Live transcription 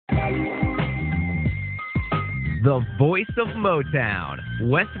The voice of Motown,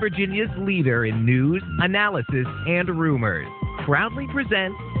 West Virginia's leader in news, analysis, and rumors, proudly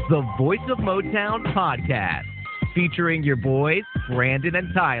presents the Voice of Motown podcast, featuring your boys, Brandon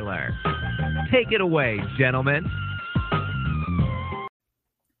and Tyler. Take it away, gentlemen.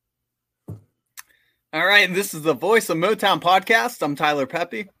 All right, this is the Voice of Motown podcast. I'm Tyler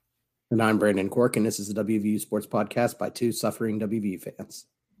Pepe. And I'm Brandon Cork, and this is the WVU Sports Podcast by two suffering WVU fans.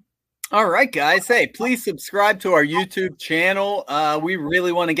 All right, guys. Hey, please subscribe to our YouTube channel. We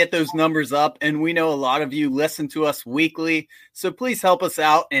really want to get those numbers up, and we know a lot of you listen to us weekly, so please help us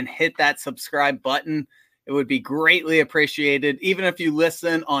out and hit that subscribe button. It would be greatly appreciated. Even if you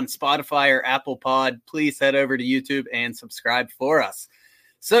listen on Spotify or Apple Pod, please head over to YouTube and subscribe for us.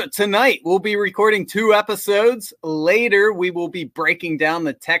 So tonight we'll be recording 2 episodes. Later, we will be breaking down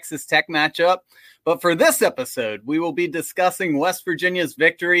the Texas Tech matchup. But for this episode, we will be discussing West Virginia's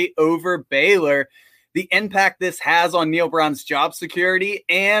victory over Baylor, the impact this has on Neal Brown's job security,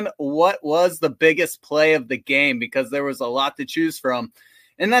 and what was the biggest play of the game, because there was a lot to choose from.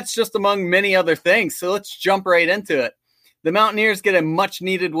 And that's just among many other things. So let's jump right into it. The Mountaineers get a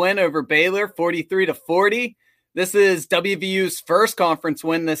much-needed win over Baylor, 43-40. This is WVU's first conference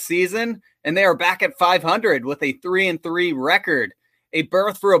win this season, and they are back at 500 with a 3-3 record. A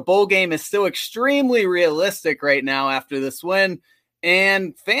berth for a bowl game is still extremely realistic right now after this win,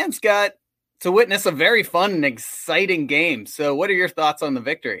 and fans got to witness a very fun and exciting game. So what are your thoughts on the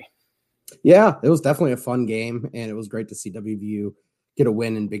victory? Yeah, it was definitely a fun game, and it was great to see WVU get a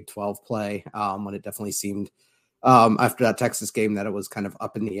win in Big 12 play when it definitely seemed after that Texas game that it was kind of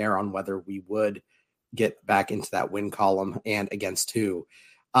up in the air on whether we would get back into that win column and against who.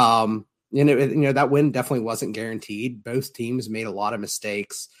 That win definitely wasn't guaranteed. Both teams made a lot of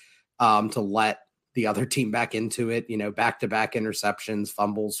mistakes to let the other team back into it, back-to-back interceptions,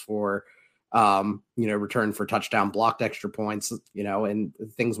 fumbles for, return for touchdown, blocked extra points, and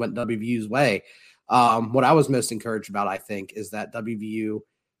things went WVU's way. What I was most encouraged about, I think, is that WVU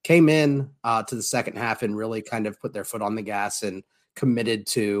came in to the second half and really kind of put their foot on the gas and committed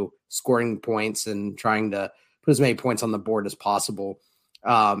to scoring points and trying to put as many points on the board as possible,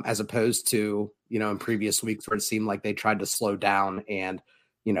 as opposed to, in previous weeks where it seemed like they tried to slow down and,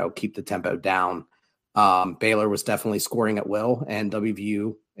 keep the tempo down. Baylor was definitely scoring at will, and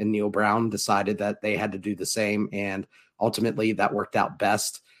WVU and Neal Brown decided that they had to do the same. And ultimately that worked out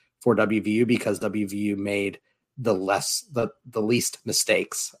best for WVU because WVU made the least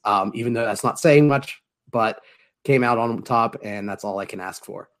mistakes, even though that's not saying much, but came out on top, and that's all I can ask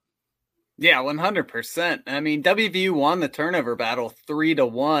for. Yeah, 100%. I mean, WVU won the turnover battle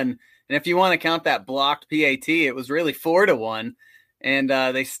 3-1. And if you want to count that blocked PAT, it was really 4-1. And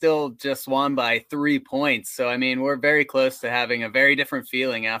they still just won by 3 points. So, I mean, we're very close to having a very different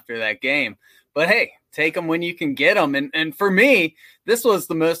feeling after that game. But hey, take them when you can get them. And for me, this was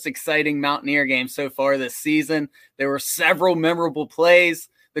the most exciting Mountaineer game so far this season. There were several memorable plays.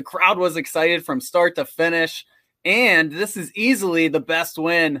 The crowd was excited from start to finish. And this is easily the best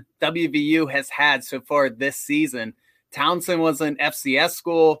win WVU has had so far this season. Townsend was an FCS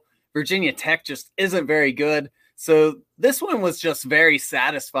school. Virginia Tech just isn't very good. So this one was just very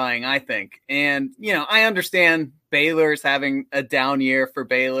satisfying, I think. And, I understand Baylor's having a down year for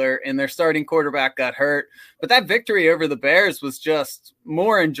Baylor and their starting quarterback got hurt. But that victory over the Bears was just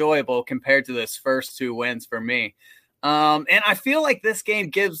more enjoyable compared to those first 2 wins for me. And I feel like this game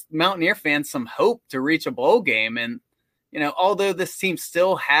gives Mountaineer fans some hope to reach a bowl game. And, although this team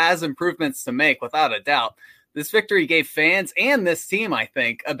still has improvements to make, without a doubt, this victory gave fans and this team, I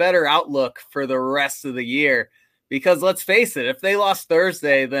think, a better outlook for the rest of the year. Because let's face it, if they lost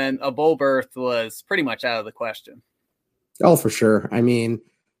Thursday, then a bowl berth was pretty much out of the question. Oh, for sure. I mean,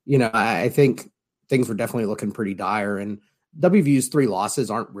 I think things were definitely looking pretty dire. And WVU's 3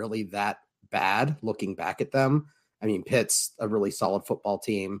 losses aren't really that bad looking back at them. I mean, Pitt's a really solid football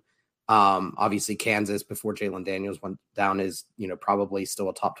team. Obviously, Kansas, before Jalen Daniels went down, is, probably still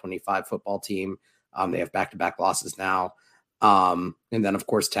a top 25 football team. They have back-to-back losses now. And then, of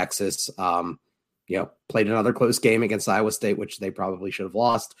course, Texas, played another close game against Iowa State, which they probably should have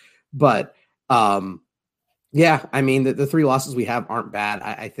lost. But, yeah, I mean, the 3 losses we have aren't bad.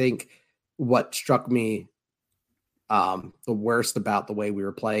 I think what struck me the worst about the way we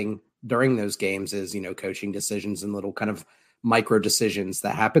were playing during those games is, coaching decisions and little kind of micro decisions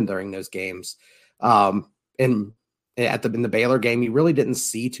that happened during those games. And in the Baylor game, you really didn't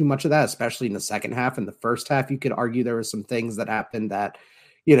see too much of that, especially in the second half. In the first half, you could argue there were some things that happened that,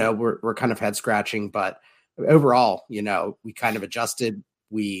 were kind of head scratching, but overall, we kind of adjusted.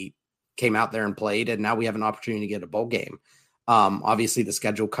 We came out there and played, and now we have an opportunity to get a bowl game. Obviously, the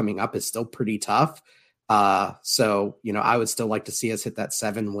schedule coming up is still pretty tough. So, I would still like to see us hit that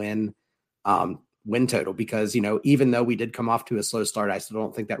 7-win win total because, even though we did come off to a slow start, I still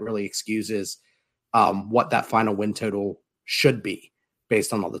don't think that really excuses what that final win total should be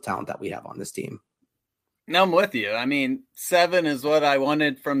based on all the talent that we have on this team. No, I'm with you. I mean, 7 is what I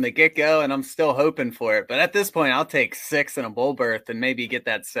wanted from the get-go, and I'm still hoping for it. But at this point, I'll take 6 in a bowl berth and maybe get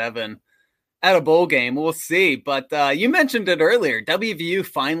that 7 at a bowl game. We'll see. But you mentioned it earlier. WVU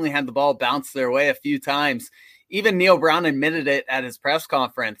finally had the ball bounce their way a few times. Even Neal Brown admitted it at his press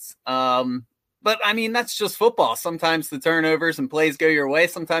conference. But, I mean, that's just football. Sometimes the turnovers and plays go your way.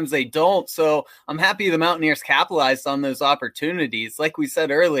 Sometimes they don't. So I'm happy the Mountaineers capitalized on those opportunities. Like we said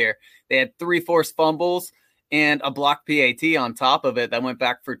earlier, they had 3 forced fumbles and a blocked PAT on top of it that went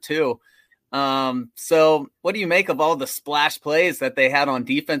back for 2. So what do you make of all the splash plays that they had on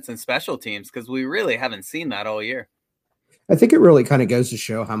defense and special teams? Because we really haven't seen that all year. I think it really kind of goes to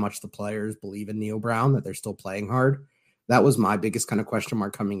show how much the players believe in Neal Brown, that they're still playing hard. That was my biggest kind of question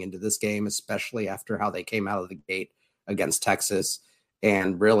mark coming into this game, especially after how they came out of the gate against Texas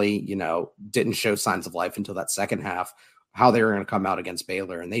and really, didn't show signs of life until that second half, how they were going to come out against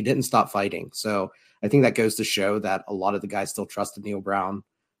Baylor, and they didn't stop fighting. So I think that goes to show that a lot of the guys still trusted Neal Brown.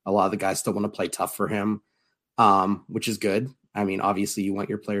 A lot of the guys still want to play tough for him, which is good. I mean, obviously you want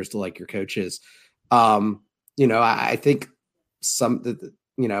your players to like your coaches. I think some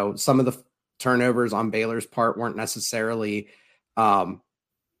of the turnovers on Baylor's part weren't necessarily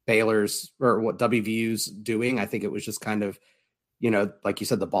Baylor's or what WVU's doing. I think it was just kind of, like you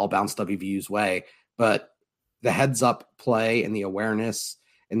said, the ball bounced WVU's way, but the heads up play and the awareness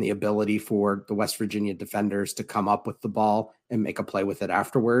and the ability for the West Virginia defenders to come up with the ball and make a play with it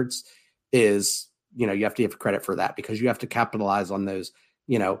afterwards is, you have to give credit for that because you have to capitalize on those,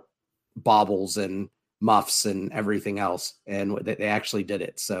 bobbles and muffs and everything else. And they actually did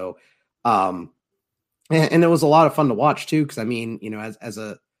it. So, and it was a lot of fun to watch too. Cause I mean, as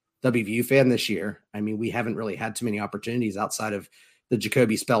a WVU fan this year, I mean, we haven't really had too many opportunities outside of the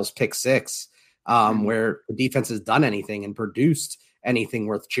Jacoby Spells pick 6, where the defense has done anything and produced anything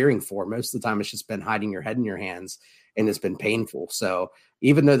worth cheering for. Most of the time it's just been hiding your head in your hands and it's been painful. So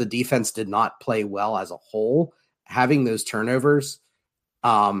even though the defense did not play well as a whole, having those turnovers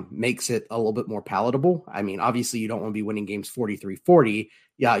makes it a little bit more palatable. I mean, obviously you don't want to be winning games 43-40.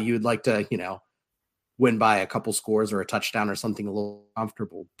 Yeah, you would like to, win by a couple scores or a touchdown or something a little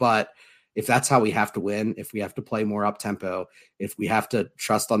comfortable. But if that's how we have to win, if we have to play more up tempo, if we have to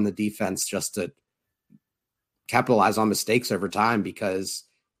trust on the defense just to capitalize on mistakes over time, because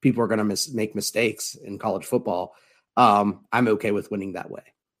people are going to make mistakes in college football, I'm okay with winning that way.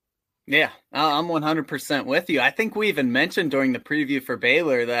 Yeah, I'm 100% with you. I think we even mentioned during the preview for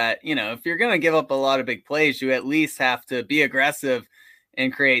Baylor that, if you're going to give up a lot of big plays, you at least have to be aggressive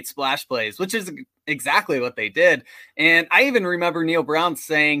and create splash plays, which is exactly what they did. And I even remember Neal Brown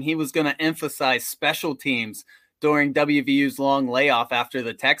saying he was going to emphasize special teams during WVU's long layoff after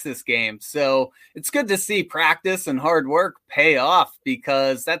the Texas game. So it's good to see practice and hard work pay off,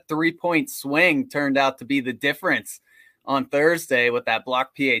 because that 3-point swing turned out to be the difference on Thursday with that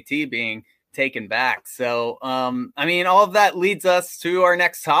block PAT being taken back. So, I mean, all of that leads us to our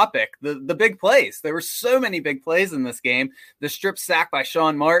next topic, the big plays. There were so many big plays in this game. The strip sack by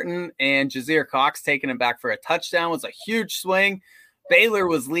Sean Martin and Jazir Cox taking it back for a touchdown was a huge swing. Baylor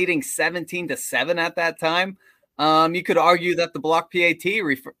was leading 17-7 at that time. You could argue that the block PAT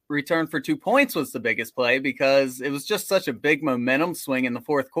return for 2 points was the biggest play, because it was just such a big momentum swing in the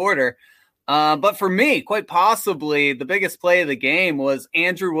fourth quarter. But for me, quite possibly the biggest play of the game was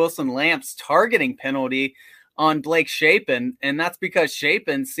Andrew Wilson-Lamp's targeting penalty on Blake Shapen. And that's because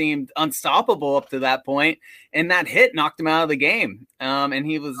Shapen seemed unstoppable up to that point, and that hit knocked him out of the game. And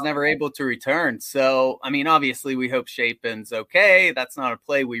he was never able to return. So, I mean, obviously we hope Shapen's okay. That's not a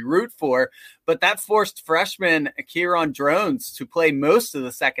play we root for, but that forced freshman Kieran Drones to play most of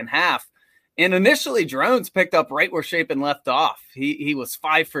the second half. And initially, Drones picked up right where Shapen left off. He was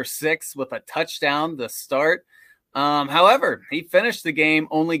 5 for 6 with a touchdown to start. However, he finished the game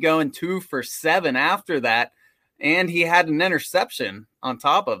only going 2 for 7 after that, and he had an interception on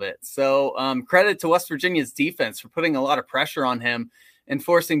top of it. So credit to West Virginia's defense for putting a lot of pressure on him and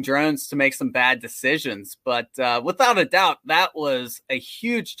forcing Drones to make some bad decisions. But without a doubt, that was a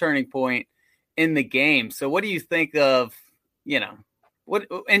huge turning point in the game. So what do you think of, what,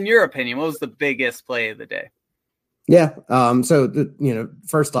 in your opinion, what was the biggest play of the day? Yeah.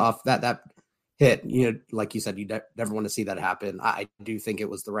 First off, that hit, like you said, you never want to see that happen. I do think it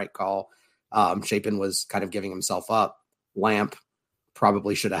was the right call. Shapen was kind of giving himself up. Lamp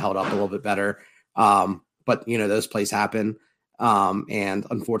probably should have held up a little bit better. But those plays happen. And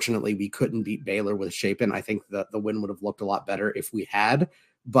unfortunately, we couldn't beat Baylor with Shapen. I think the win would have looked a lot better if we had.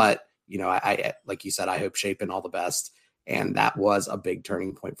 But, I like you said, I hope Shapen all the best. And that was a big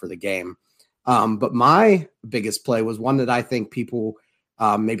turning point for the game. But my biggest play was one that I think people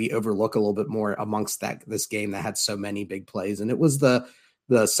maybe overlook a little bit more amongst this game that had so many big plays. And it was the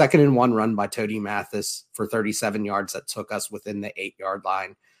 2nd and 1 run by Tony Mathis for 37 yards that took us within the 8-yard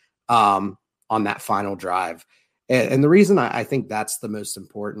line on that final drive. And the reason I think that's the most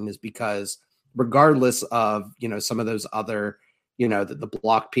important is because regardless of, some of those other, the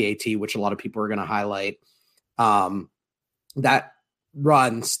block PAT, which a lot of people are going to highlight, that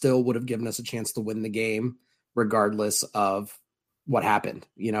run still would have given us a chance to win the game regardless of what happened.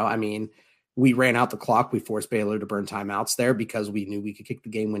 We ran out the clock. We forced Baylor to burn timeouts there because we knew we could kick the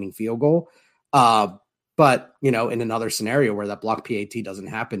game-winning field goal. But, in another scenario where that block PAT doesn't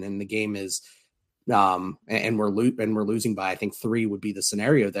happen and the game is and we're losing by, I think 3 would be the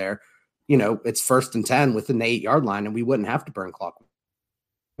scenario there. It's 1st and 10 within the 8-yard line, and we wouldn't have to burn clock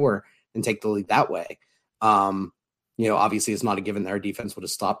and take the lead that way. Obviously it's not a given that our defense would have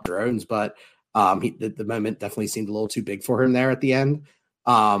stopped drones, but the moment definitely seemed a little too big for him there at the end.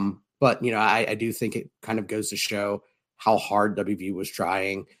 But I do think it kind of goes to show how hard WVU was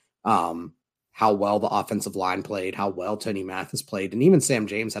trying, how well the offensive line played, how well Tony Mathis played. And even Sam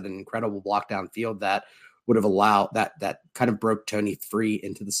James had an incredible block downfield that would have allowed that kind of broke Tony free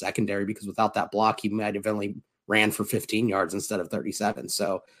into the secondary, because without that block, he might have only ran for 15 yards instead of 37.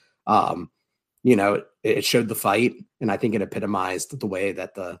 So, it showed the fight, and I think it epitomized the way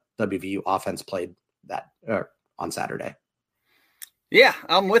that the WVU offense played on Saturday. Yeah,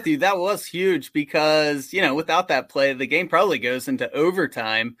 I'm with you. That was huge because, without that play, the game probably goes into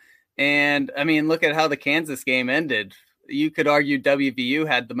overtime. And look at how the Kansas game ended. You could argue WVU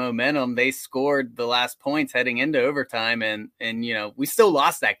had the momentum. They scored the last points heading into overtime, and we still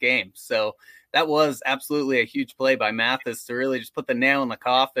lost that game. So that was absolutely a huge play by Mathis to really just put the nail in the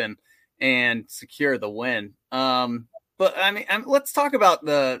coffin and secure the win. But let's talk about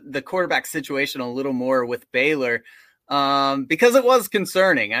the quarterback situation a little more with Baylor, because it was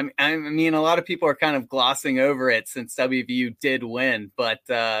concerning. A lot of people are kind of glossing over it since WVU did win, but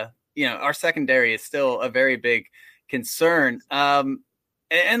our secondary is still a very big concern.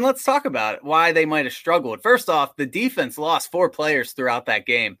 And let's talk about it, why they might have struggled. First off, the defense lost 4 players throughout that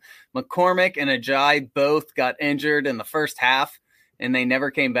game. McCormick and Ajayi both got injured in the first half, and they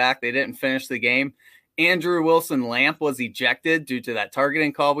never came back. They didn't finish the game. Andrew Wilson-Lamp was ejected due to that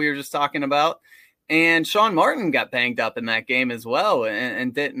targeting call we were just talking about. And Sean Martin got banged up in that game as well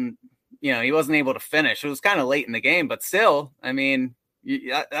and didn't, he wasn't able to finish. It was kind of late in the game, but still,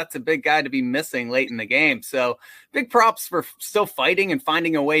 that's a big guy to be missing late in the game. So big props for still fighting and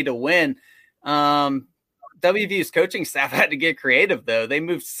finding a way to win. WVU's coaching staff had to get creative, though. They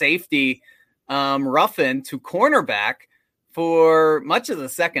moved safety Ruffin to cornerback for much of the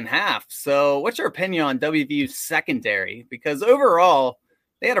second half. So what's your opinion on WVU's secondary? Because overall,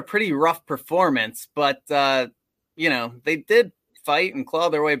 they had a pretty rough performance, but, they did fight and claw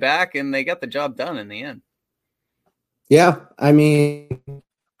their way back, and they got the job done in the end. Yeah, you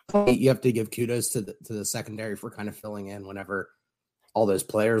have to give kudos to the secondary for kind of filling in whenever all those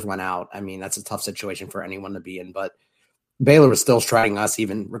players went out. That's a tough situation for anyone to be in, but Baylor was still striking us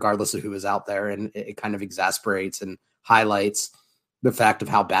even regardless of who was out there, and it kind of exasperates and highlights the fact of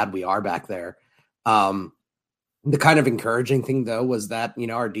how bad we are back there. The kind of encouraging thing, though, was that,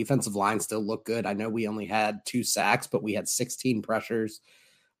 our defensive line still looked good. I know we only had 2 sacks, but we had 16 pressures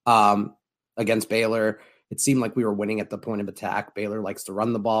against Baylor. It seemed like we were winning at the point of attack. Baylor likes to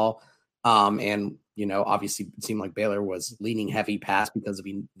run the ball. And, obviously it seemed like Baylor was leaning heavy pass because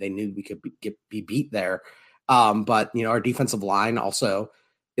they knew we could be beat there. But, our defensive line also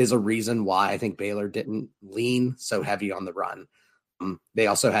is a reason why I think Baylor didn't lean so heavy on the run. They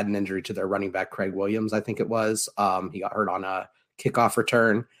also had an injury to their running back, Craig Williams, I think it was. He got hurt on a kickoff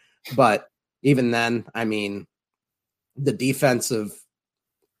return. But even then, the defensive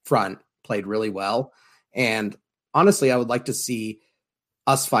front played really well. And honestly, I would like to see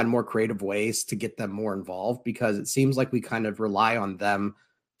us find more creative ways to get them more involved, because it seems like we kind of rely on them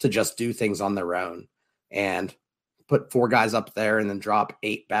to just do things on their own and put 4 guys up there and then drop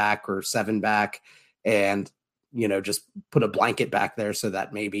 8 back or 7 back and, just put a blanket back there so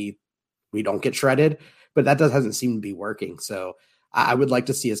that maybe we don't get shredded. But that hasn't seemed to be working. So I would like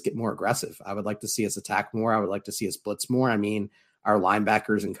to see us get more aggressive. I would like to see us attack more. I would like to see us blitz more. Our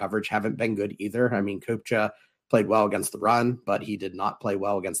linebackers and coverage haven't been good either. Kopcha played well against the run, but he did not play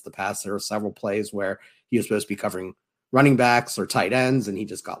well against the pass. There were several plays where he was supposed to be covering running backs or tight ends, and he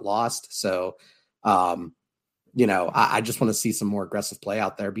just got lost. So, I just want to see some more aggressive play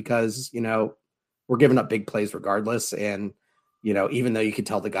out there because, we're giving up big plays regardless. And, even though you can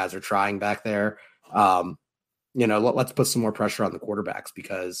tell the guys are trying back there, let's put some more pressure on the quarterbacks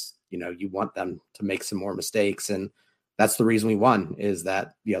because, you want them to make some more mistakes. And that's the reason we won, is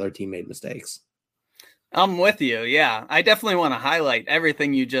that the other team made mistakes. I'm with you. Yeah, I definitely want to highlight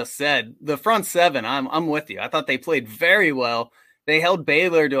everything you just said. The front seven, I'm with you. I thought they played very well. They held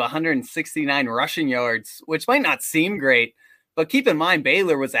Baylor to 169 rushing yards, which might not seem great, but keep in mind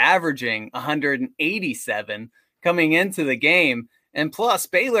Baylor was averaging 187 coming into the game. And plus,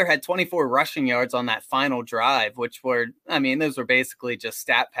 Baylor had 24 rushing yards on that final drive, which were, those were basically just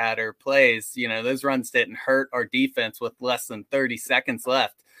stat patter plays. Those runs didn't hurt our defense with less than 30 seconds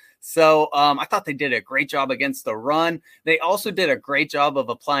left. So I thought they did a great job against the run. They also did a great job of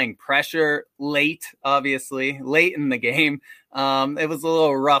applying pressure late in the game. It was a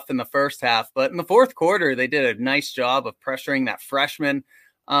little rough in the first half, but in the fourth quarter, they did a nice job of pressuring that freshman.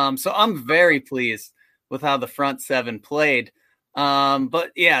 So I'm very pleased with how the front seven played.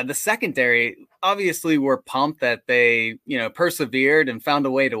 But yeah, the secondary, obviously we're pumped that they, persevered and found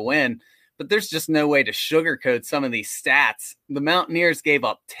a way to win. But there's just no way to sugarcoat some of these stats. The Mountaineers gave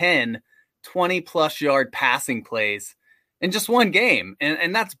up 10 20-plus yard passing plays in just one game.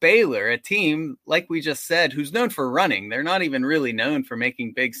 And that's Baylor, a team, like we just said, who's known for running. They're not even really known for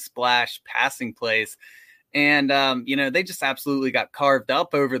making big splash passing plays. And, they just absolutely got carved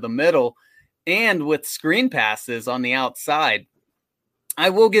up over the middle and with screen passes on the outside.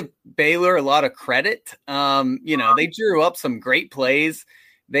 I will give Baylor a lot of credit. They drew up some great plays.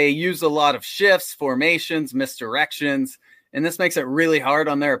 They use a lot of shifts, formations, misdirections, and this makes it really hard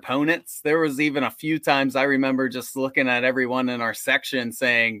on their opponents. There was even a few times I remember just looking at everyone in our section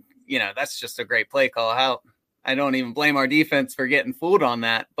saying, that's just a great play call. How I don't even blame our defense for getting fooled on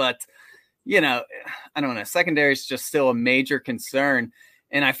that. But, I don't know. Secondary is just still a major concern.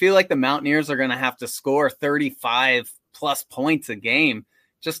 And I feel like the Mountaineers are going to have to score 35 plus points a game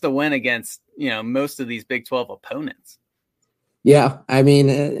just to win against, most of these Big 12 opponents. Yeah,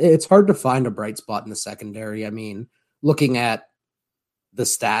 it's hard to find a bright spot in the secondary. Looking at the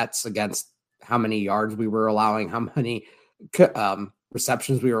stats against how many yards we were allowing, how many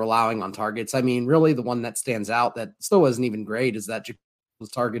receptions we were allowing on targets. Really the one that stands out that still wasn't even great is that Jacoby was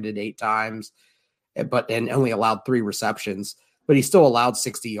targeted 8 times, and only allowed 3 receptions. But he still allowed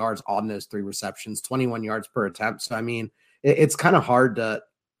 60 yards on those 3 receptions, 21 yards per attempt. So, it's kind of hard to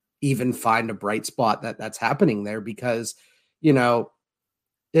even find a bright spot that's happening there because –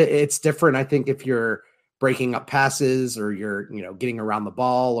 it's different. I think if you're breaking up passes or you're, getting around the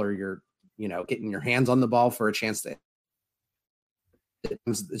ball or you're, getting your hands on the ball for a chance to,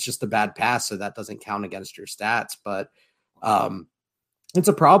 it's just a bad pass. So that doesn't count against your stats, but it's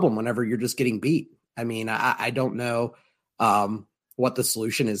a problem whenever you're just getting beat. I don't know what the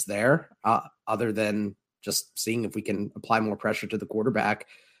solution is there other than just seeing if we can apply more pressure to the quarterback.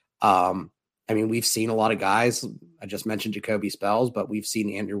 We've seen a lot of guys. I just mentioned Jacoby Spells, but we've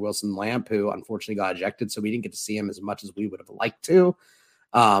seen Andrew Wilson-Lamp, who unfortunately got ejected, so we didn't get to see him as much as we would have liked to.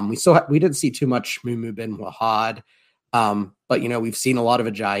 We didn't see too much Mumu bin Wahad, but we've seen a lot of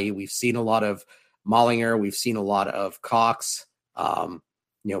Ajayi, we've seen a lot of Mollinger, we've seen a lot of Cox,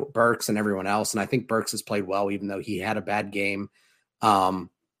 Burks and everyone else. And I think Burks has played well, even though he had a bad game on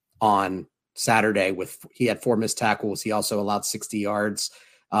Saturday. He had 4 missed tackles. He also allowed 60 yards.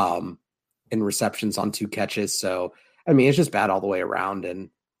 In receptions on 2 catches. So, it's just bad all the way around. And,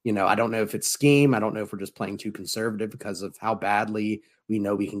 I don't know if it's scheme. I don't know if we're just playing too conservative because of how badly we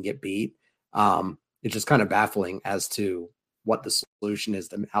know we can get beat. It's just kind of baffling as to what the solution is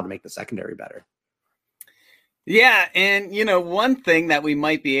to how to make the secondary better. Yeah. And, one thing that we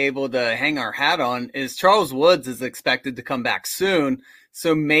might be able to hang our hat on is Charles Woods is expected to come back soon.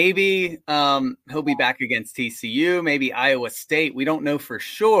 So maybe he'll be back against TCU, maybe Iowa State. We don't know for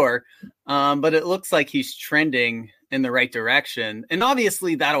sure, but it looks like he's trending in the right direction. And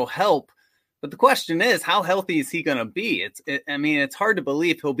obviously that'll help. But the question is, how healthy is he going to be? It's hard to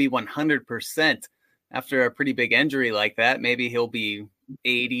believe he'll be 100% after a pretty big injury like that. Maybe he'll be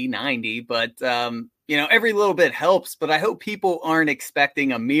 80, 90, but, every little bit helps. But I hope people aren't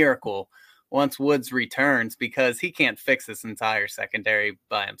expecting a miracle once Woods returns because he can't fix this entire secondary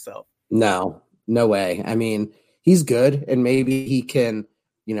by himself. No way. He's good, and maybe he can,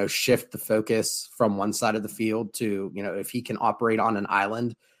 shift the focus from one side of the field to, if he can operate on an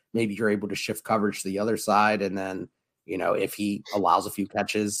island, maybe you're able to shift coverage to the other side. And then, if he allows a few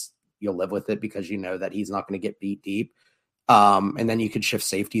catches, you'll live with it because you know that he's not going to get beat deep. And then you could shift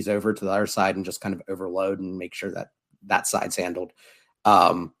safeties over to the other side and just kind of overload and make sure that side's handled.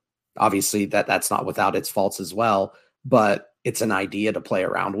 Obviously, that's not without its faults as well, but it's an idea to play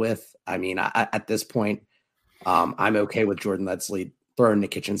around with. I mean, at this point, I'm okay with Jordan Leslie throwing the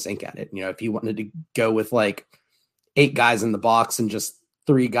kitchen sink at it. If he wanted to go with like 8 guys in the box and just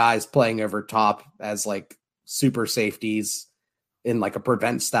 3 guys playing over top as like super safeties in like a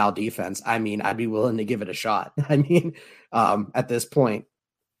prevent style defense, I mean, I'd be willing to give it a shot. I mean, at this point,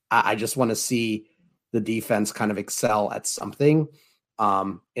 I just want to see the defense kind of excel at something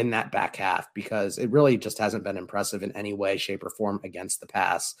in that back half, because it really just hasn't been impressive in any way, shape, or form against the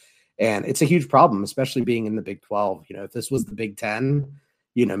pass. And it's a huge problem, especially being in the Big 12. If this was the Big 10,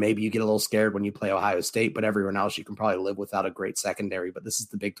 maybe you get a little scared when you play Ohio State, but everyone else you can probably live without a great secondary. But this is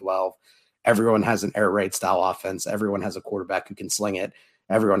the Big 12. Everyone has an air raid style offense. Everyone has a quarterback who can sling it.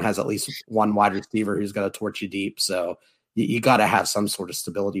 Everyone has at least one wide receiver who's got to torch you deep. So you got to have some sort of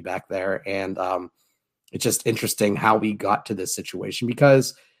stability back there. And it's just interesting how we got to this situation,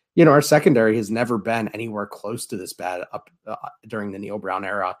 because, our secondary has never been anywhere close to this bad up during the Neil Brown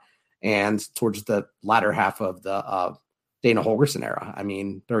era and towards the latter half of the Dana Holgorsen era. I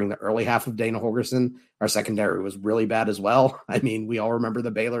mean, during the early half of Dana Holgorsen, our secondary was really bad as well. I mean, we all remember the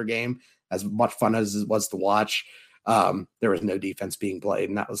Baylor game, as much fun as it was to watch. There was no defense being played,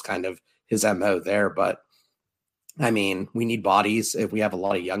 and that was kind of his MO there. But I mean, we need bodies. If we have a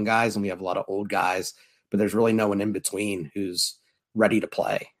lot of young guys and we have a lot of old guys, but there's really no one in between who's ready to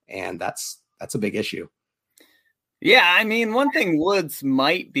play. And that's a big issue. Yeah, I mean, one thing Woods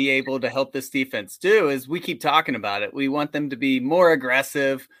might be able to help this defense do is, we keep talking about it, we want them to be more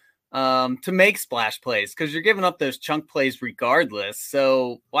aggressive, to make splash plays, because you're giving up those chunk plays regardless.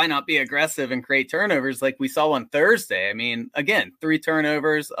 So why not be aggressive and create turnovers like we saw on Thursday? I mean, again, 3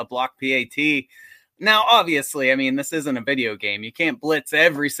 turnovers, a block PAT. Now, obviously, I mean, this isn't a video game. You can't blitz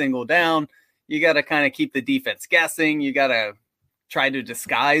every single down. You got to kind of keep the defense guessing. You got to try to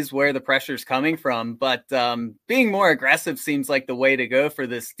disguise where the pressure's coming from. But being more aggressive seems like the way to go for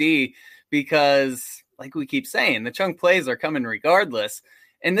this D, because like we keep saying, the chunk plays are coming regardless.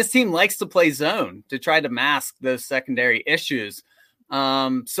 And this team likes to play zone to try to mask those secondary issues.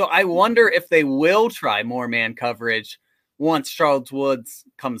 So I wonder if they will try more man coverage once Charles Woods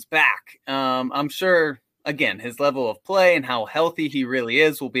comes back. I'm sure, again, his level of play and how healthy he really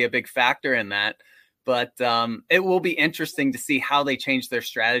is will be a big factor in that. But it will be interesting to see how they change their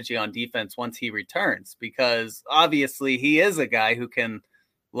strategy on defense once he returns, because obviously he is a guy who can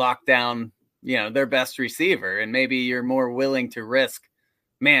lock down, their best receiver. And maybe you're more willing to risk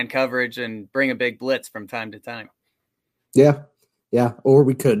man coverage and bring a big blitz from time to time. Yeah. Yeah. Or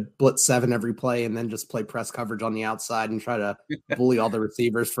we could blitz 7 every play and then just play press coverage on the outside and try to bully all the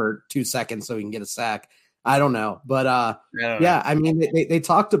receivers for 2 seconds so we can get a sack. I don't know. But I mean, they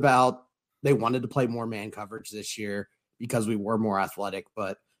talked about, they wanted to play more man coverage this year because we were more athletic,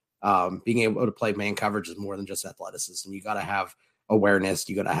 but being able to play man coverage is more than just athleticism. You got to have awareness.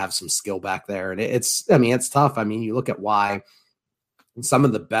 You got to have some skill back there. And it's tough. I mean, you look at why some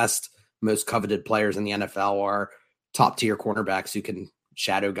of the best, most coveted players in the NFL are top tier cornerbacks who can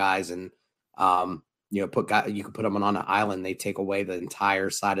shadow guys and, you can put them on an island. They take away the entire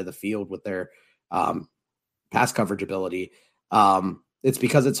side of the field with their pass coverage ability. It's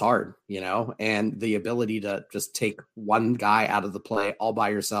because it's hard, and the ability to just take one guy out of the play all by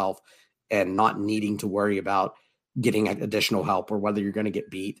yourself and not needing to worry about getting additional help or whether you're going to get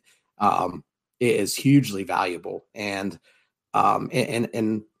beat is hugely valuable. And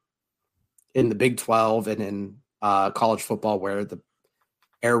in the Big 12 and in college football, where the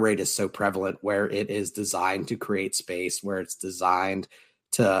air raid is so prevalent, where it is designed to create space, where it's designed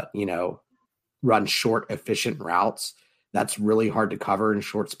to, run short, efficient routes, that's really hard to cover in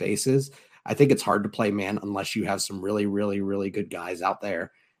short spaces. I think it's hard to play man unless you have some really, really, really good guys out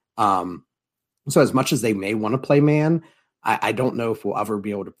there. So as much as they may want to play man, I don't know if we'll ever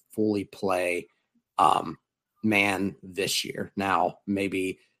be able to fully play man this year. Now,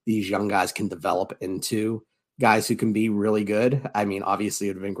 maybe these young guys can develop into guys who can be really good. I mean, obviously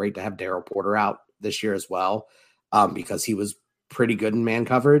it would have been great to have Daryl Porter out this year as well, because he was pretty good in man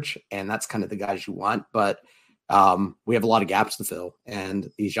coverage, and that's kind of the guys you want. But we have a lot of gaps to fill, and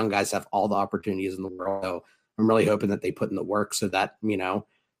these young guys have all the opportunities in the world. So I'm really hoping that they put in the work so that,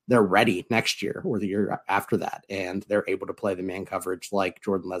 they're ready next year or the year after that, and they're able to play the man coverage like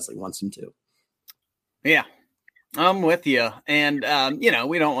Jordan Leslie wants them to. Yeah, I'm with you. And,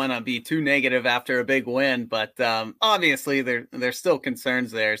 we don't want to be too negative after a big win, but obviously there's still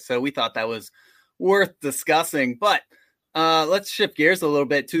concerns there. So we thought that was worth discussing. But Let's shift gears a little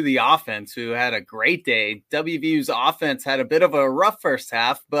bit to the offense, who had a great day. WVU's offense had a bit of a rough first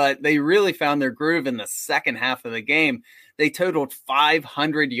half, but they really found their groove in the second half of the game. They totaled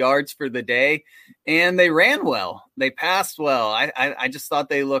 500 yards for the day, and they ran well. They passed well. I just thought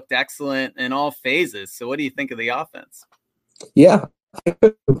they looked excellent in all phases. So what do you think of the offense? Yeah.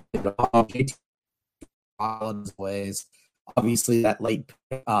 Ways. Obviously, that late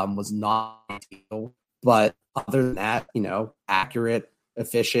was not ideal, but other than that, accurate,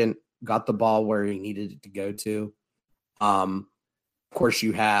 efficient, got the ball where he needed it to go to. Of course,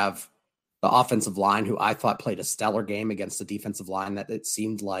 you have the offensive line, who I thought played a stellar game against the defensive line that it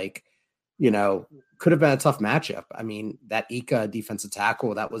seemed like, could have been a tough matchup. I mean, that Ika defensive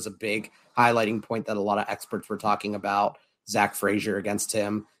tackle, that was a big highlighting point that a lot of experts were talking about. Zach Frazier against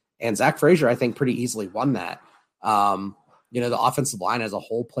him. And Zach Frazier, I think, pretty easily won that. The offensive line as a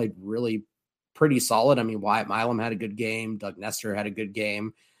whole played really pretty solid. I mean, Wyatt Milam had a good game. Doug Nestor had a good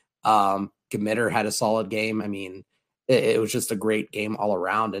game. Gamitter had a solid game. I mean, it was just a great game all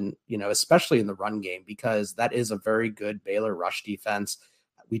around. And, especially in the run game, because that is a very good Baylor rush defense.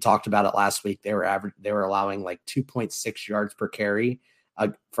 We talked about it last week. They were allowing like 2.6 yards per carry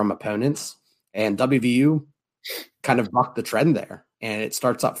from opponents, and WVU kind of bucked the trend there. And it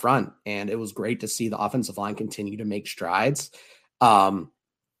starts up front. And it was great to see the offensive line continue to make strides.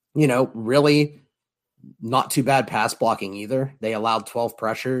 Really not too bad pass blocking either. They allowed 12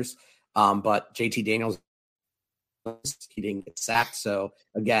 pressures, but JT Daniels, he didn't get sacked. So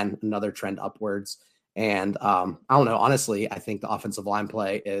again, another trend upwards. And I don't know, honestly, I think the offensive line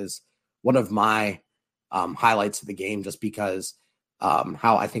play is one of my highlights of the game, just because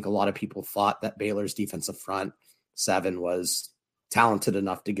how I think a lot of people thought that Baylor's defensive front seven was talented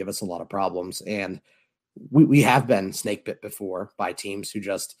enough to give us a lot of problems. And we have been snake bit before by teams who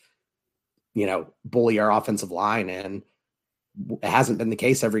just, bully our offensive line. And it hasn't been the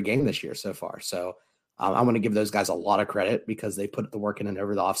case every game this year so far. So I want to give those guys a lot of credit, because they put the work in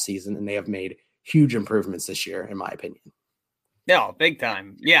over the offseason, and they have made huge improvements this year, in my opinion. No, big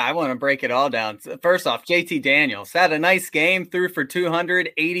time. Yeah, I want to break it all down. First off, JT Daniels had a nice game, threw for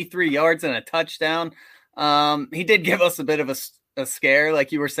 283 yards and a touchdown. He did give us a bit of a scare,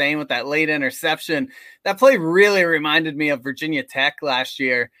 like you were saying, with that late interception. That play really reminded me of Virginia Tech last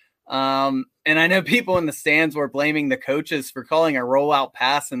year. And I know people in the stands were blaming the coaches for calling a rollout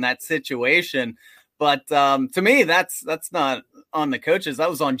pass in that situation. But to me, that's not on the coaches. That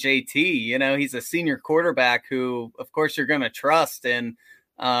was on JT. He's a senior quarterback who, of course, you're going to trust. And,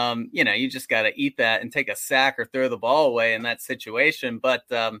 you just got to eat that and take a sack or throw the ball away in that situation. But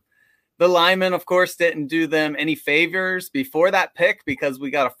the linemen, of course, didn't do them any favors before that pick, because we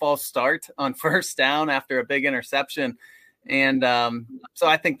got a false start on first down after a big interception. And so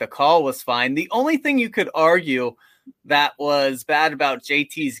I think the call was fine. The only thing you could argue that was bad about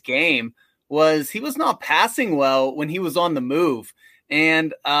JT's game was he was not passing well when he was on the move.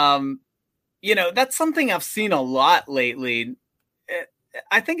 And, that's something I've seen a lot lately.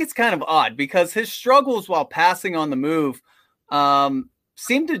 I think it's kind of odd, because his struggles while passing on the move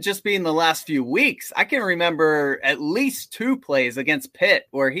seem to just be in the last few weeks. I can remember at least 2 plays against Pitt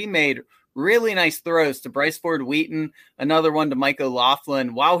where he made really nice throws to Bryce Ford Wheaton, another one to Mike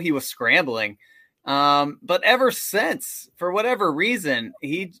O'Laughlin while he was scrambling. But ever since, for whatever reason,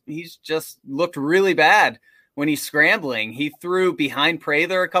 he's just looked really bad when he's scrambling. He threw behind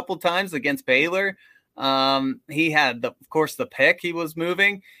Prather a couple times against Baylor. He had of course the pick he was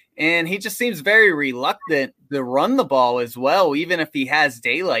moving, and he just seems very reluctant to run the ball as well. Even if he has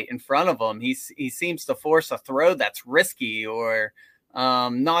daylight in front of him, he seems to force a throw that's risky or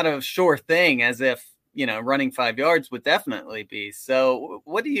not a sure thing, as if, running 5 yards would definitely be. So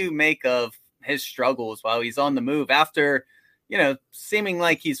what do you make of his struggles while he's on the move after, seeming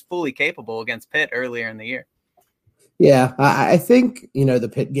like he's fully capable against Pitt earlier in the year? Yeah, I think,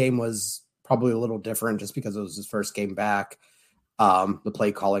 the Pitt game was probably a little different just because it was his first game back. The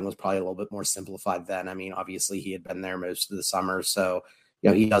play calling was probably a little bit more simplified then. I mean, obviously he had been there most of the summer, so,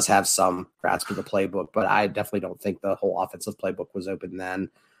 he does have some grasp of the playbook, but I definitely don't think the whole offensive playbook was open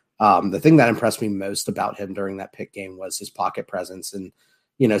then. The thing that impressed me most about him during that Pitt game was his pocket presence, and,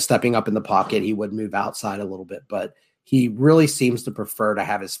 stepping up in the pocket. He would move outside a little bit, but he really seems to prefer to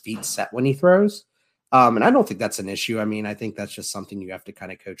have his feet set when he throws. And I don't think that's an issue. I mean, I think that's just something you have to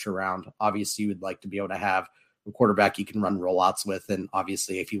kind of coach around. Obviously, you would like to be able to have a quarterback you can run rollouts with. And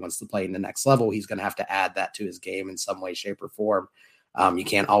obviously, if he wants to play in the next level, he's going to have to add that to his game in some way, shape, or form. You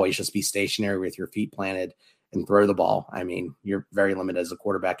can't always just be stationary with your feet planted and throw the ball. I mean, you're very limited as a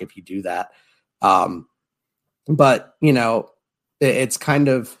quarterback if you do that. But, it's kind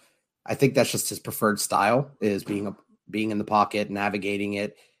of, I think that's just his preferred style, is being being in the pocket, navigating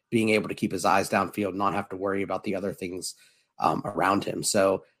it, being able to keep his eyes downfield, not have to worry about the other things around him.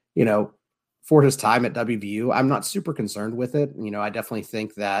 So, for his time at WVU, I'm not super concerned with it. I definitely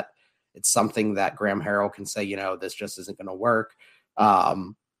think that it's something that Graham Harrell can say, this just isn't going to work.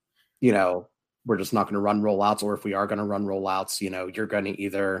 We're just not going to run rollouts, or if we are going to run rollouts, you're going to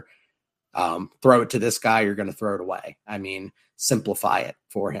either throw it to this guy, you're going to throw it away. I mean, simplify it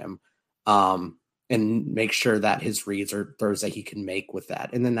for him and make sure that his reads are throws that he can make with that.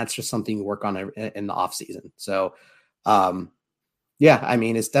 And then that's just something you work on in the off season. So,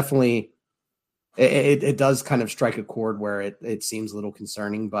 it's definitely, it does kind of strike a chord where it seems a little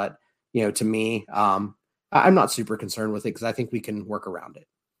concerning, but to me, I'm not super concerned with it because I think we can work around it.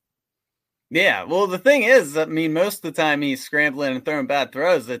 Yeah, well, the thing is, most of the time he's scrambling and throwing bad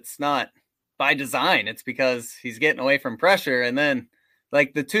throws. It's not by design. It's because he's getting away from pressure. And then,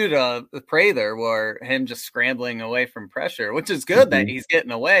 like the two to Prather were him just scrambling away from pressure, which is good that he's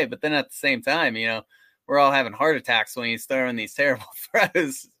getting away. But then at the same time, we're all having heart attacks when he's throwing these terrible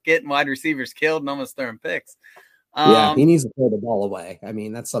throws, getting wide receivers killed and almost throwing picks. He needs to throw the ball away. I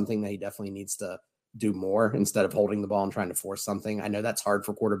mean, that's something that he definitely needs to do more instead of holding the ball and trying to force something. I know that's hard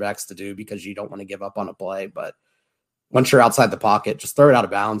for quarterbacks to do because you don't want to give up on a play, but once you're outside the pocket, just throw it out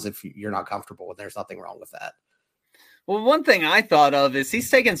of bounds if you're not comfortable, and there's nothing wrong with that. Well, one thing I thought of is he's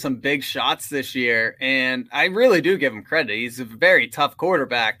taken some big shots this year, and I really do give him credit. He's a very tough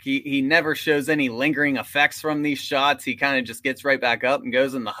quarterback. He never shows any lingering effects from these shots. He kind of just gets right back up and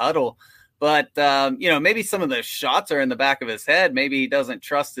goes in the huddle. But, maybe some of those shots are in the back of his head. Maybe he doesn't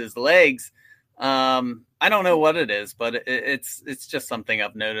trust his legs. I don't know what it is, but it's just something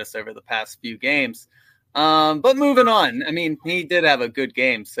I've noticed over the past few games. But moving on, he did have a good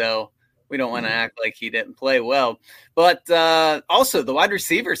game, so we don't want to act like he didn't play well. But also the wide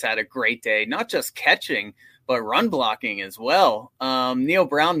receivers had a great day, not just catching, but run blocking as well. Neil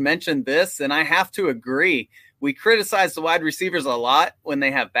Brown mentioned this, and I have to agree. We criticize the wide receivers a lot when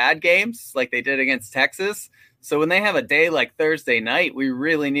they have bad games, like they did against Texas. So when they have a day like Thursday night, we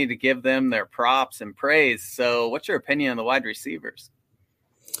really need to give them their props and praise. So what's your opinion on the wide receivers?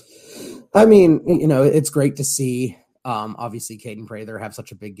 It's great to see, obviously, Caden Prather have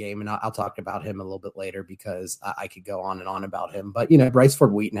such a big game, and I'll talk about him a little bit later because I could go on and on about him. But, Bryce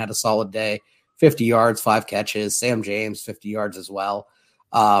Ford Wheaton had a solid day, 50 yards, 5 catches. Sam James, 50 yards as well.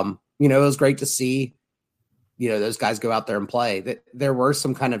 It was great to see, those guys go out there and play. There were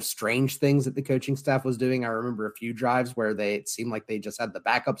some kind of strange things that the coaching staff was doing. I remember a few drives where it seemed like they just had the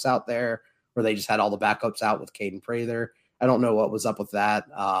backups out there, or they just had all the backups out with Caden Prather. I don't know what was up with that.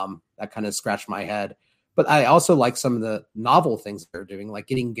 That kind of scratched my head. But I also like some of the novel things they're doing, like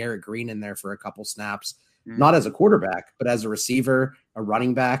getting Garrett Green in there for a couple snaps, not as a quarterback, but as a receiver, a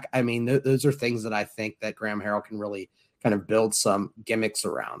running back. Those are things that I think that Graham Harrell can really kind of build some gimmicks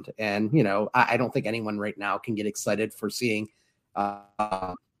around. And, I don't think anyone right now can get excited for seeing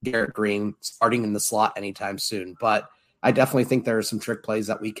Garrett Green starting in the slot anytime soon. But I definitely think there are some trick plays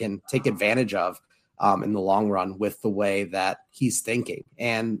that we can take advantage of in the long run with the way that he's thinking.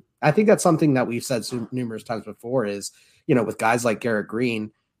 And I think that's something that we've said numerous times before is, with guys like Garrett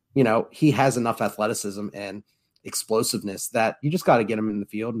Green, he has enough athleticism and explosiveness that you just got to get him in the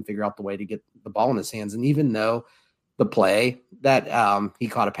field and figure out the way to get the ball in his hands. And even though the play that he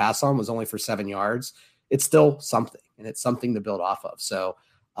caught a pass on was only for 7 yards, it's still something, and it's something to build off of. So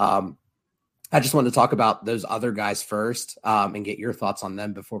I just wanted to talk about those other guys first and get your thoughts on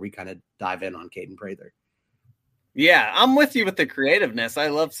them before we kind of dive in on Caden Prather. Yeah, I'm with you with the creativeness. I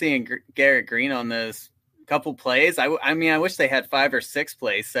love seeing Garrett Green on those couple plays. I wish they had 5 or 6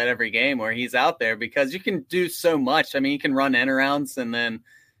 plays set every game where he's out there, because you can do so much. You can run end arounds and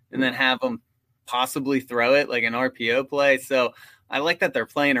then have them possibly throw it like an RPO play. So I like that they're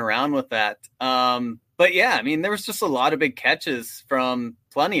playing around with that. But yeah, there was just a lot of big catches from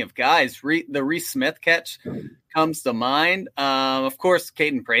plenty of guys. The Reese Smith catch comes to mind. Of course,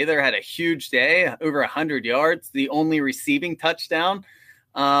 Caden Prather had a huge day, over 100 yards, the only receiving touchdown.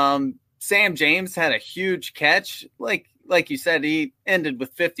 Sam James had a huge catch. Like you said, he ended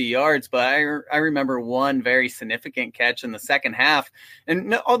with 50 yards, but I remember one very significant catch in the second half.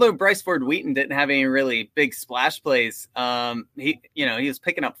 And although Bryce Ford Wheaton didn't have any really big splash plays, he was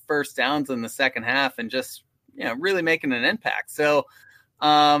picking up first downs in the second half and just, really making an impact. So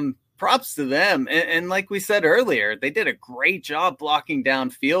props to them. And like we said earlier, they did a great job blocking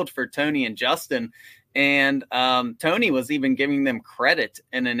downfield for Tony and Justin. And Tony was even giving them credit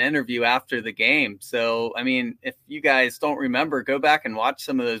in an interview after the game. So, if you guys don't remember, go back and watch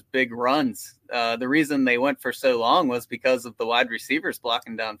some of those big runs. The reason they went for so long was because of the wide receivers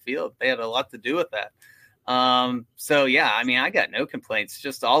blocking downfield. They had a lot to do with that. So yeah, I mean, I got no complaints,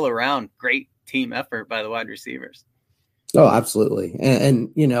 just all around great team effort by the wide receivers. Oh, absolutely.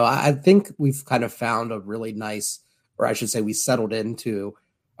 And you know, I think we've kind of found a really nice, or I should say we settled into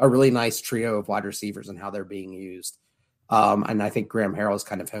a really nice trio of wide receivers and how they're being used. And I think Graham Harrell's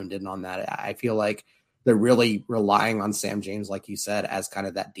kind of honed in on that. I feel like they're really relying on Sam James, like you said, as kind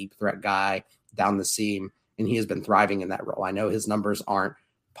of that deep threat guy down the seam. And he has been thriving in that role. I know his numbers aren't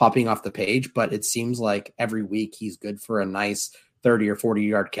popping off the page, but it seems like every week he's good for a nice 30 or 40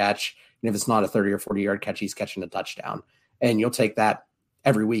 yard catch. And if it's not a 30 or 40 yard catch, he's catching a touchdown. And you'll take that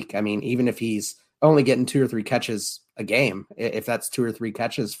every week. I mean, even if he's only getting 2 or 3 catches a game, if that's 2 or 3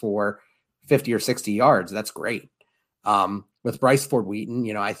 catches for 50 or 60 yards, that's great. With Bryce Ford Wheaton,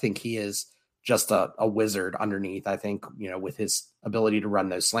 you know, I think he is just a wizard underneath. I think, you know, with his ability to run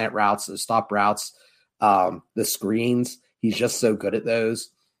those slant routes, those stop routes, the screens, he's just so good at those.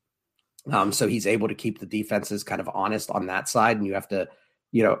 So he's able to keep the defenses kind of honest on that side. And you have to,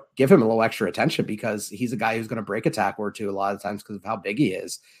 you know, give him a little extra attention because he's a guy who's going to break a tackle or two a lot of times because of how big he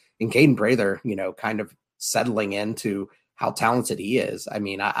is. And Caden Prather, you know, kind of settling into how talented he is. I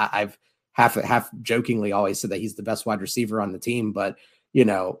mean, I've half jokingly always said that he's the best wide receiver on the team, but, you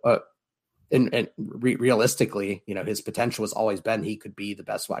know, realistically, you know, his potential has always been he could be the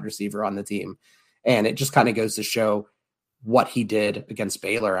best wide receiver on the team. And it just kind of goes to show what he did against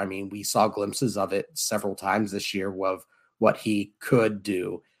Baylor. I mean, we saw glimpses of it several times this year of what he could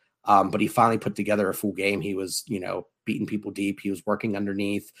do. But he finally put together a full game. He was, you know, beating people deep. He was working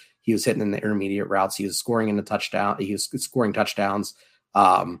underneath. He was hitting in the intermediate routes. He was scoring in the touchdown. He was scoring touchdowns.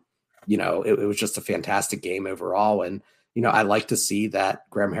 You know, it was just a fantastic game overall. And, you know, I like to see that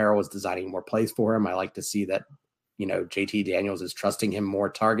Graham Harrell is designing more plays for him. I like to see that, you know, JT Daniels is trusting him more,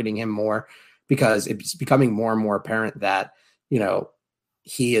 targeting him more, because it's becoming more and more apparent that, you know,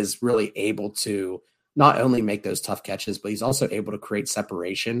 he is really able to not only make those tough catches, but he's also able to create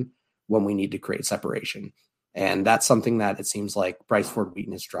separation when we need to create separation. And that's something that it seems like Bryce Ford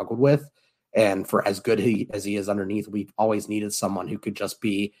Wheaton has struggled with. And for as good as he is underneath, we've always needed someone who could just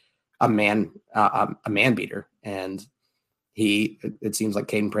be a man beater. And it seems like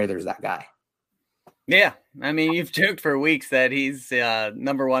Caden Prather is that guy. Yeah. I mean, you've joked for weeks that he's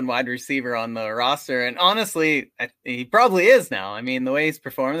number one wide receiver on the roster. And honestly, he probably is now. I mean, the way he's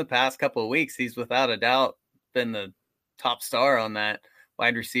performed the past couple of weeks, he's without a doubt been the top star on that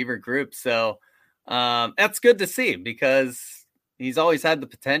wide receiver group. So that's good to see because he's always had the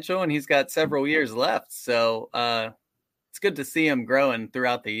potential and he's got several years left. So it's good to see him growing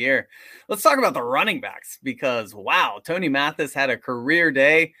throughout the year. Let's talk about the running backs because, wow, Tony Mathis had a career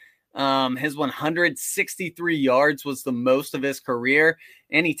day. His 163 yards was the most of his career,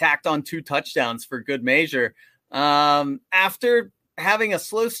 and he tacked on 2 touchdowns for good measure. After having a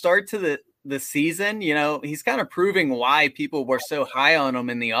slow start to the season, you know, he's kind of proving why people were so high on him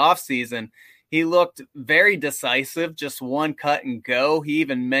in the offseason. He looked very decisive, just one cut and go. He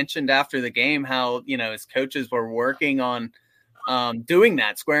even mentioned after the game how, you know, his coaches were working on doing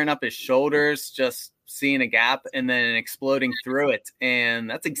that, squaring up his shoulders, just seeing a gap and then exploding through it. And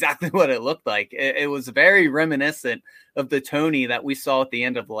that's exactly what it looked like. It was very reminiscent of the Tony that we saw at the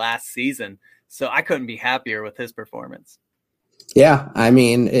end of last season. So I couldn't be happier with his performance. Yeah. I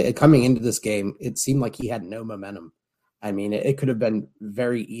mean, coming into this game, it seemed like he had no momentum. I mean, it could have been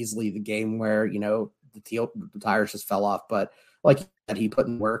very easily the game where, you know, the tires just fell off, but like that, he put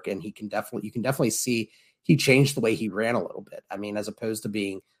in work and you can definitely see he changed the way he ran a little bit. I mean, as opposed to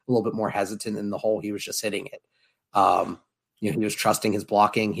being a little bit more hesitant in the hole, he was just hitting it. You know, he was trusting his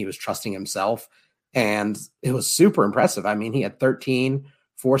blocking. He was trusting himself. And it was super impressive. I mean, he had 13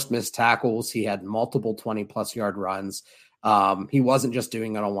 forced missed tackles. He had multiple 20-plus yard runs. He wasn't just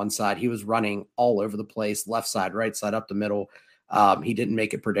doing it on one side. He was running all over the place, left side, right side, up the middle. He didn't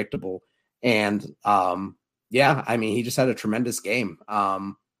make it predictable. And, yeah, I mean, he just had a tremendous game.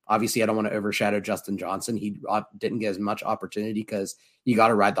 Obviously, I don't want to overshadow Justin Johnson. He didn't get as much opportunity because you got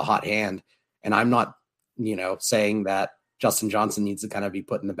to ride the hot hand. And I'm not, you know, saying that Justin Johnson needs to kind of be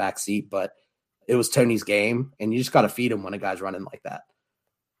put in the back seat, but it was Tony's game, and you just got to feed him when a guy's running like that.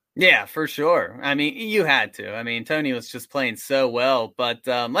 Yeah, for sure. I mean, you had to. I mean, Tony was just playing so well. But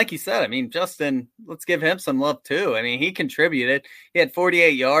like you said, I mean, Justin, let's give him some love too. I mean, he contributed. He had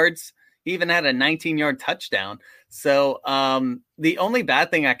 48 yards. He even had a 19-yard touchdown. So the only bad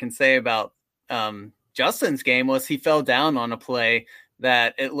thing I can say about Justin's game was he fell down on a play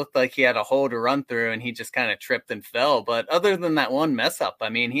that it looked like he had a hole to run through and he just kind of tripped and fell. But other than that one mess up, I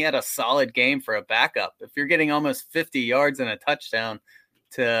mean, he had a solid game for a backup. If you're getting almost 50 yards and a touchdown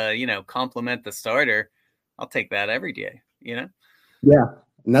to, you know, complement the starter, I'll take that every day, you know? Yeah.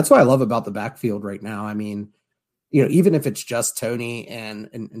 And that's what I love about the backfield right now. I mean, even if it's just Tony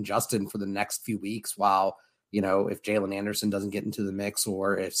and Justin for the next few weeks, while, if Jalen Anderson doesn't get into the mix,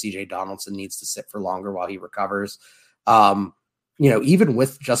 or if CJ Donaldson needs to sit for longer while he recovers, even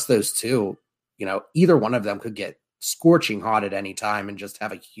with just those two, either one of them could get scorching hot at any time and just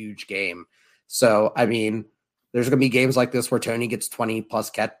have a huge game. So, I mean, there's going to be games like this where Tony gets 20 plus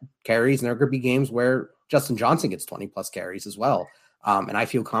carries, and there are going to be games where Justin Johnson gets 20 plus carries as well. And I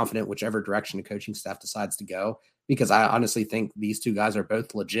feel confident whichever direction the coaching staff decides to go, because I honestly think these two guys are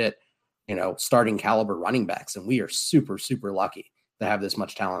both legit, starting caliber running backs. And we are super, super lucky to have this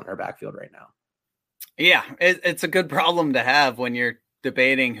much talent in our backfield right now. Yeah, it's a good problem to have when you're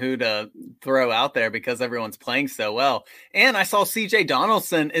debating who to throw out there, because everyone's playing so well. And I saw CJ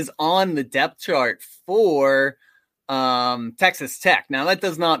Donaldson is on the depth chart for Texas Tech. Now, that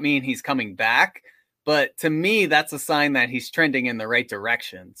does not mean he's coming back, but to me, that's a sign that he's trending in the right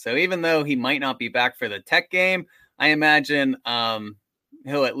direction. So even though he might not be back for the Tech game, I imagine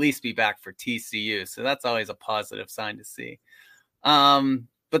he'll at least be back for TCU. So that's always a positive sign to see.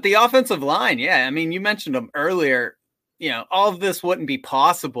 But the offensive line, yeah, I mean, you mentioned them earlier. All of this wouldn't be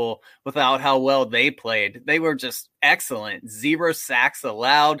possible without how well they played. They were just excellent. 0 sacks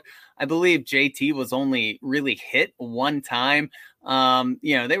allowed. I believe JT was only really hit one time.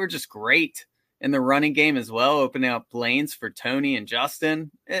 They were just great in the running game as well, opening up lanes for Tony and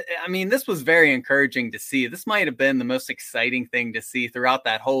Justin. I mean, this was very encouraging to see. This might have been the most exciting thing to see throughout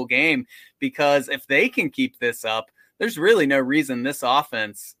that whole game, because if they can keep this up, there's really no reason this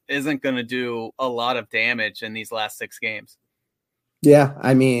offense isn't going to do a lot of damage in these last 6 games. Yeah,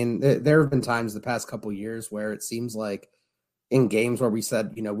 I mean, there have been times the past couple of years where it seems like in games where we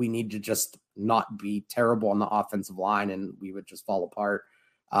said, we need to just not be terrible on the offensive line and we would just fall apart.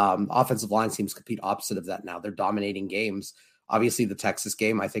 The offensive line seems complete opposite of that now. They're dominating games. Obviously, the Texas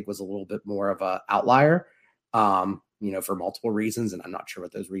game, I think, was a little bit more of an outlier, for multiple reasons, and I'm not sure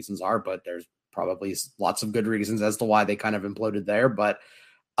what those reasons are, but there's probably lots of good reasons as to why they kind of imploded there. But,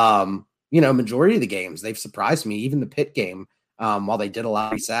 majority of the games, they've surprised me. Even the Pitt game, while they did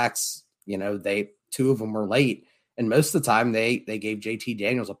allow sacks, 2 of them were late. And most of the time they gave JT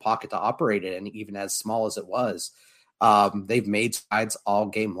Daniels a pocket to operate in, even as small as it was. They've made strides all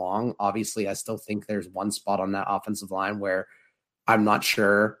game long. Obviously, I still think there's one spot on that offensive line where I'm not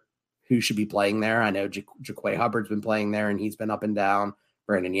sure who should be playing there. I know Jaquay Hubbard's been playing there and he's been up and down.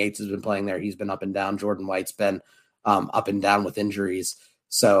 Brandon Yates has been playing there. He's been up and down. Jordan White's been up and down with injuries.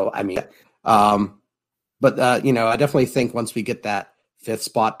 So, I mean, I definitely think once we get that 5th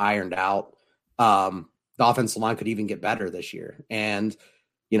spot ironed out, the offensive line could even get better this year. And,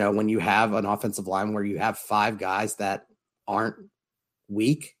 when you have an offensive line where you have 5 guys that aren't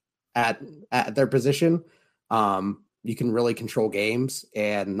weak at their position, you can really control games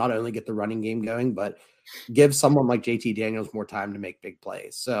and not only get the running game going, but give someone like JT Daniels more time to make big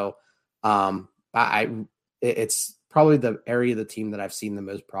plays. So it's probably the area of the team that I've seen the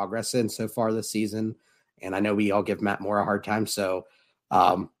most progress in so far this season. And I know we all give Matt Moore a hard time. So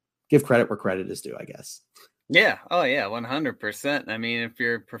give credit where credit is due, I guess. Yeah. Oh yeah. 100%. I mean, if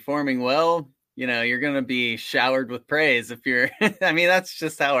you're performing well, you're going to be showered with praise. If you're, I mean, that's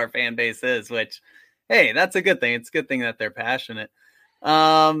just how our fan base is, which, hey, that's a good thing. It's a good thing that they're passionate.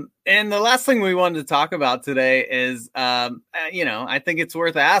 And the last thing we wanted to talk about today is, I think it's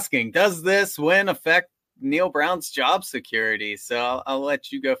worth asking, does this win affect Neal Brown's job security? So I'll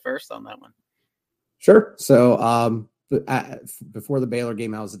let you go first on that one. Sure. So, before the Baylor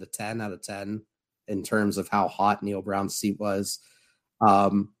game, I was at a 10 out of 10 in terms of how hot Neal Brown's seat was.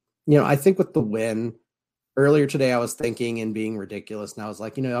 I think with the win earlier today, I was thinking and being ridiculous. And I was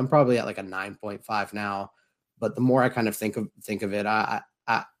like, I'm probably at like a 9.5 now. But the more I kind of think of it, I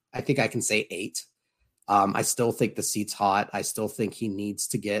think I can say 8. I still think the seat's hot. I still think he needs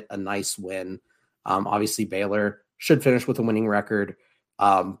to get a nice win. Obviously, Baylor should finish with a winning record.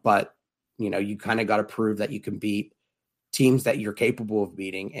 But, you kind of got to prove that you can beat teams that you're capable of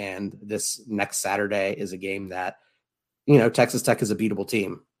beating. And this next Saturday is a game that, Texas Tech is a beatable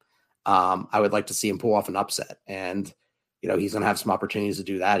team. I would like to see him pull off an upset. And, he's going to have some opportunities to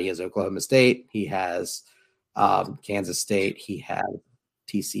do that. He has Oklahoma State. He has Kansas State. He has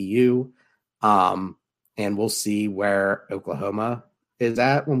TCU. And we'll see where Oklahoma is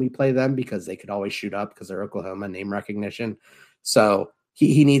at when we play them, because they could always shoot up because they're Oklahoma name recognition. So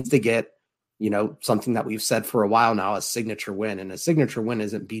he needs to get, something that we've said for a while now, a signature win. And a signature win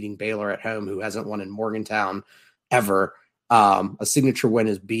isn't beating Baylor at home, who hasn't won in Morgantown ever. A signature win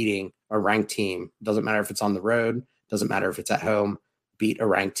is beating a ranked team. Doesn't matter if it's on the road. Doesn't matter if it's at home. Beat a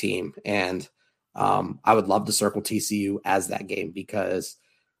ranked team. And I would love to circle TCU as that game, because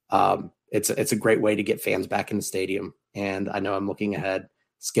It's a great way to get fans back in the stadium. And I know I'm looking ahead,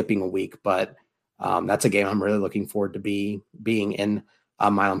 skipping a week, but that's a game I'm really looking forward to being in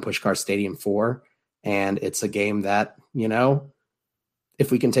Milan Puskar Stadium for. And it's a game that,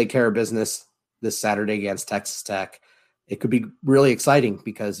 if we can take care of business this Saturday against Texas Tech, it could be really exciting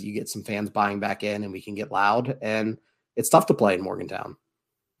because you get some fans buying back in and we can get loud, and it's tough to play in Morgantown.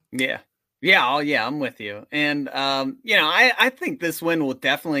 Yeah. Yeah, I'm with you. And, I think this win will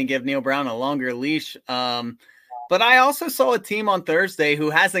definitely give Neal Brown a longer leash. But I also saw a team on Thursday who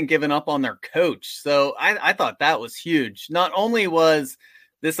hasn't given up on their coach. So I thought that was huge. Not only was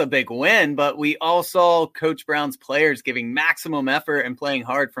this a big win, but we all saw Coach Brown's players giving maximum effort and playing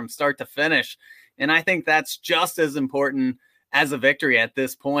hard from start to finish. And I think that's just as important as a victory at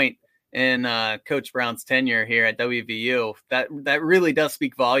this point in Coach Brown's tenure here at WVU. That really does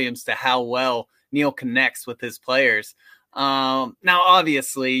speak volumes to how well Neal connects with his players. Now,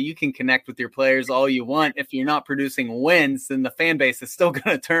 obviously, you can connect with your players all you want. If you're not producing wins, then the fan base is still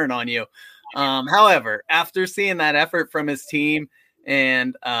going to turn on you. However, after seeing that effort from his team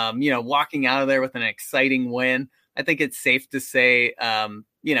and, walking out of there with an exciting win, I think it's safe to say,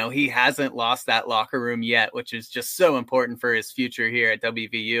 he hasn't lost that locker room yet, which is just so important for his future here at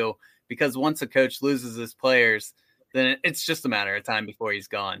WVU, because once a coach loses his players, then it's just a matter of time before he's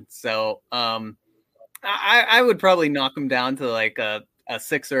gone. So I would probably knock him down to like a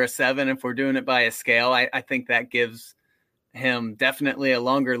 6 or a 7 if we're doing it by a scale. I think that gives him definitely a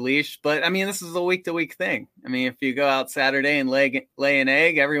longer leash. But, I mean, this is a week-to-week thing. I mean, if you go out Saturday and lay an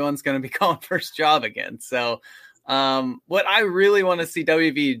egg, everyone's going to be calling for his job again. So what I really want to see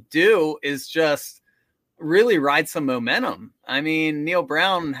WVU do is just really ride some momentum. I mean, Neal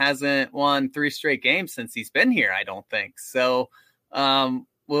Brown hasn't won 3 straight games since he's been here, I don't think. So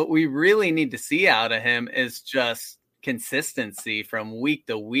what we really need to see out of him is just consistency from week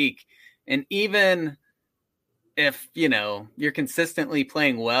to week. And even if, you're consistently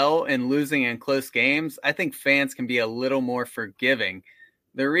playing well and losing in close games, I think fans can be a little more forgiving.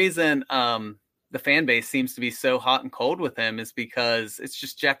 The reason the fan base seems to be so hot and cold with him is because it's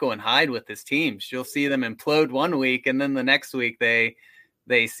just Jekyll and Hyde with his teams. You'll see them implode one week, and then the next week they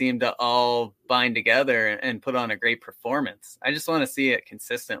seem to all bind together and put on a great performance. I just want to see it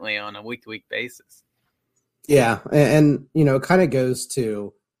consistently on a week-to-week basis. Yeah, and it kind of goes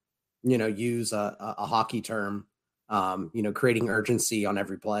to, use a hockey term, creating urgency on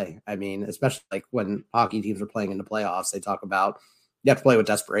every play. I mean, especially like when hockey teams are playing in the playoffs, they talk about you have to play with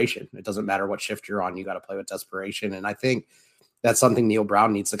desperation. It doesn't matter what shift you're on. You got to play with desperation. And I think that's something Neal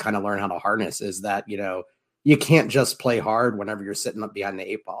Brown needs to kind of learn how to harness, is that, you can't just play hard whenever you're sitting up behind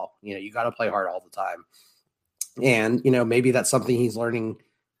the 8 ball. You got to play hard all the time. And, maybe that's something he's learning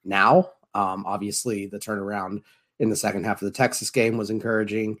now. Obviously the turnaround in the second half of the Texas game was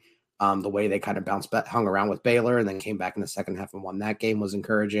encouraging. The way they kind of bounced back, hung around with Baylor, and then came back in the second half and won that game was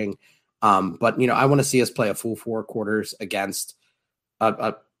encouraging. But, I want to see us play a full 4 quarters against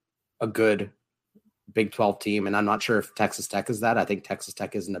a good Big 12 team. And I'm not sure if Texas Tech is that. I think Texas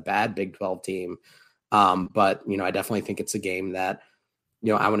Tech isn't a bad Big 12 team. But, I definitely think it's a game that,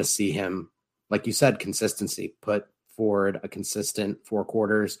 I want to see him, like you said, consistency, put forward a consistent 4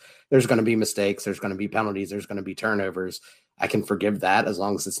 quarters. There's going to be mistakes. There's going to be penalties. There's going to be turnovers. I can forgive that as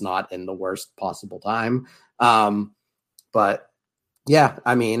long as it's not in the worst possible time. But yeah,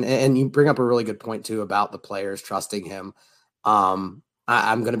 I mean, and you bring up a really good point too about the players trusting him. I'm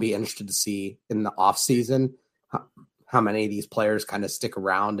going to be interested to see in the off season how many of these players kind of stick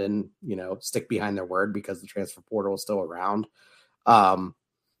around and, stick behind their word because the transfer portal is still around. And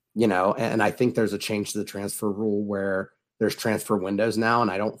I think there's a change to the transfer rule where there's transfer windows now. And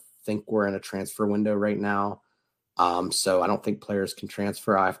I don't think we're in a transfer window right now. So I don't think players can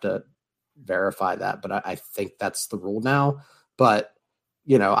transfer. I have to verify that, but I think that's the rule now. But,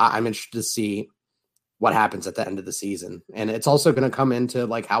 I'm interested to see what happens at the end of the season. And it's also going to come into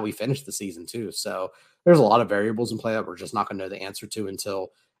like how we finish the season too. So there's a lot of variables in play that we're just not going to know the answer to until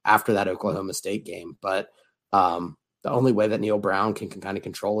after that Oklahoma State game. But the only way that Neal Brown can kind of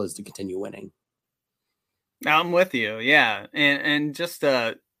control is to continue winning. I'm with you. Yeah. And just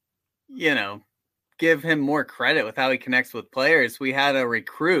give him more credit with how he connects with players. We had a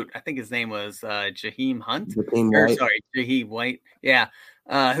recruit, I think his name was Jaheim White. Yeah.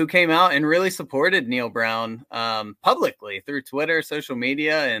 Who came out and really supported Neal Brown publicly through Twitter, social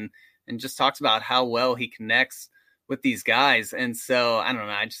media, and just talks about how well he connects with these guys. And so, I don't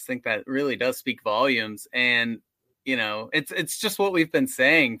know, I just think that really does speak volumes. And, it's just what we've been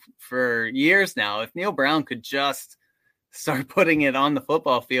saying for years now. If Neal Brown could just start putting it on the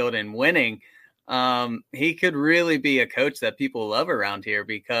football field and winning, he could really be a coach that people love around here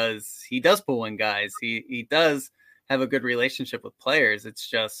because he does pull in guys. He does have a good relationship with players. It's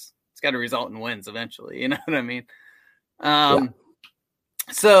got to result in wins eventually. You know what I mean?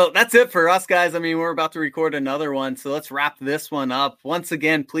 So that's it for us, guys. I mean, we're about to record another one, so let's wrap this one up. Once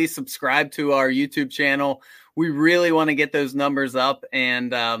again, please subscribe to our YouTube channel. We really want to get those numbers up.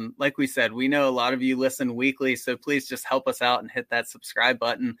 And like we said, we know a lot of you listen weekly, so please just help us out and hit that subscribe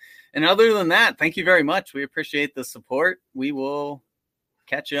button. And other than that, thank you very much. We appreciate the support. We will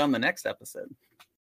catch you on the next episode.